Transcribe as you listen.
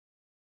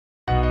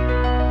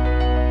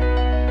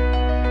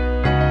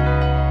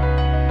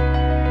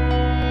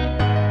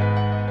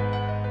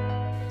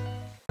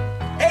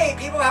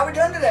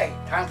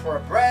time for a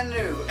brand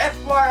new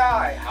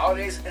FYI,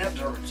 Holidays and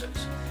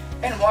Observances.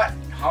 And what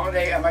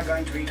holiday am I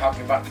going to be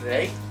talking about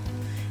today?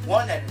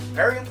 One that is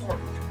very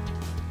important.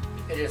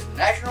 It is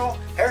National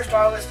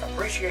Hairstylist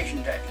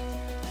Appreciation Day.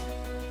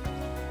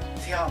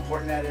 See how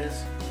important that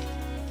is?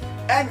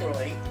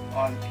 Annually,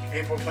 on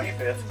April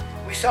 25th,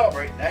 we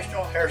celebrate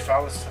National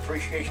Hairstylist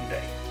Appreciation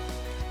Day,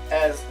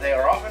 as they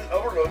are often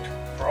overlooked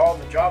for all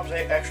the jobs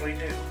they actually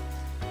do.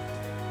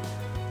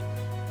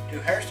 Do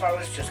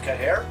hairstylists just cut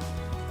hair?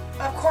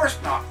 Of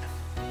course not.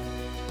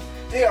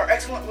 They are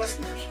excellent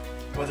listeners,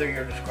 whether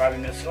you're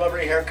describing a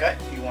celebrity haircut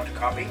you want to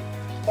copy,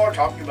 or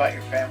talking about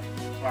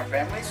our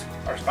families,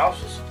 our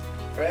spouses,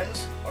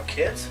 friends, or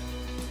kids.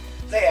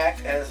 They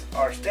act as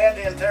our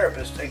stand-in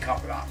therapist and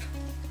confidant.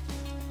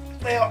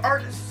 They are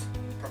artists,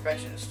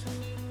 perfectionists,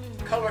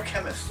 color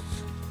chemists,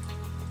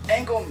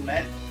 angle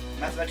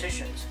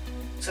mathematicians,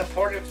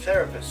 supportive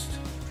therapists,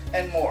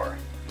 and more,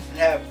 and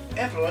have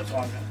influence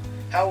on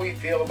how we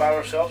feel about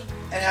ourselves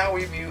and how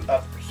we view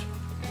others.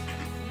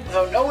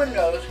 Though no one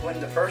knows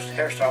when the first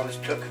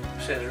hairstylist took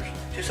scissors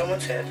to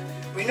someone's head,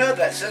 we know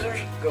that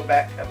scissors go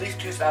back at least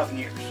 2,000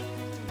 years.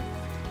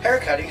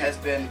 Haircutting has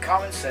been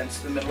common since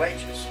the Middle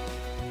Ages.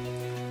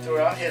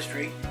 Throughout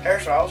history,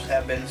 hairstyles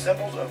have been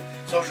symbols of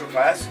social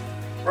class,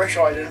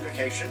 racial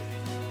identification,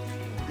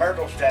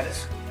 marital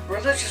status,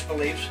 religious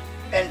beliefs,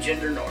 and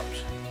gender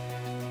norms.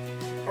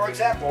 For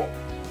example,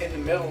 in the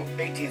middle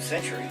 18th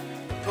century,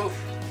 the poof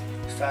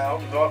style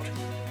developed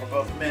for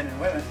both men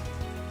and women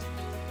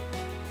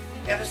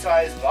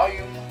emphasized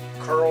volume,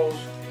 curls,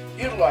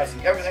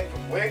 utilizing everything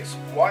from wigs,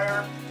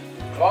 wire,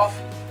 cloth,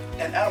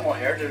 and animal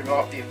hair to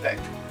develop the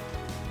effect.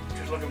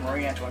 Just look at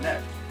Marie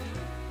Antoinette.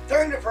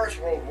 During the First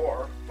World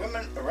War,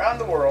 women around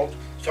the world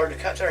started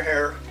to cut their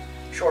hair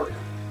shorter,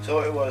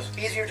 so it was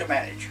easier to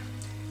manage,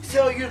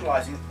 still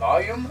utilizing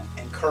volume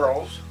and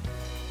curls.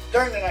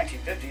 During the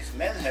 1950s,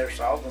 men's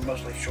hairstyles were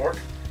mostly short,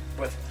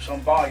 with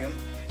some volume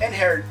and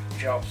hair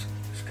gel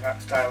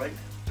styling.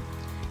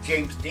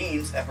 James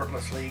Dean's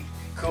effortlessly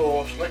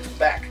cool, slicked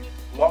back,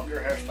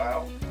 longer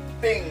hairstyle,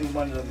 being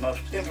one of the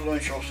most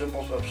influential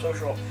symbols of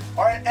social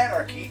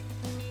anarchy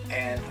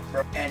and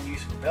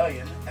youth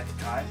rebellion at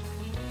the time.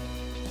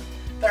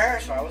 The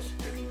hairstylists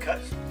who can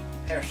cut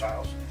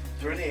hairstyles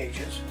through the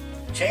ages,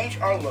 change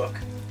our look,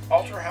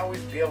 alter how we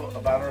feel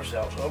about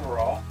ourselves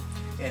overall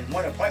in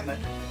one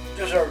appointment,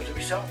 deserves to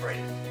be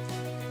celebrated.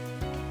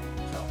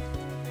 So,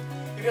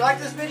 if you like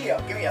this video,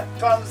 give me a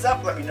thumbs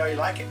up, let me know you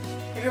like it.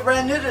 If you're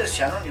brand new to this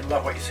channel and you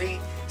love what you see,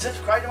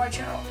 subscribe to my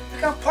channel.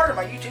 Become part of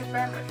my YouTube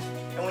family.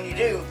 And when you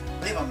do,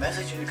 leave a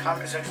message in the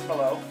comment section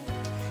below.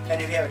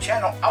 And if you have a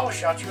channel, I will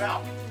shout you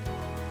out.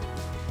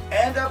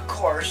 And of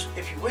course,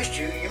 if you wish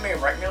to, you may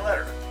write me a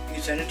letter. You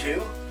can send it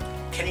to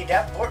Kenny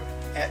Davenport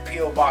at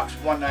P.O. Box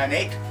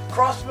 198,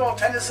 Crossville,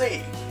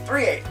 Tennessee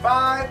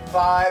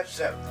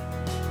 38557.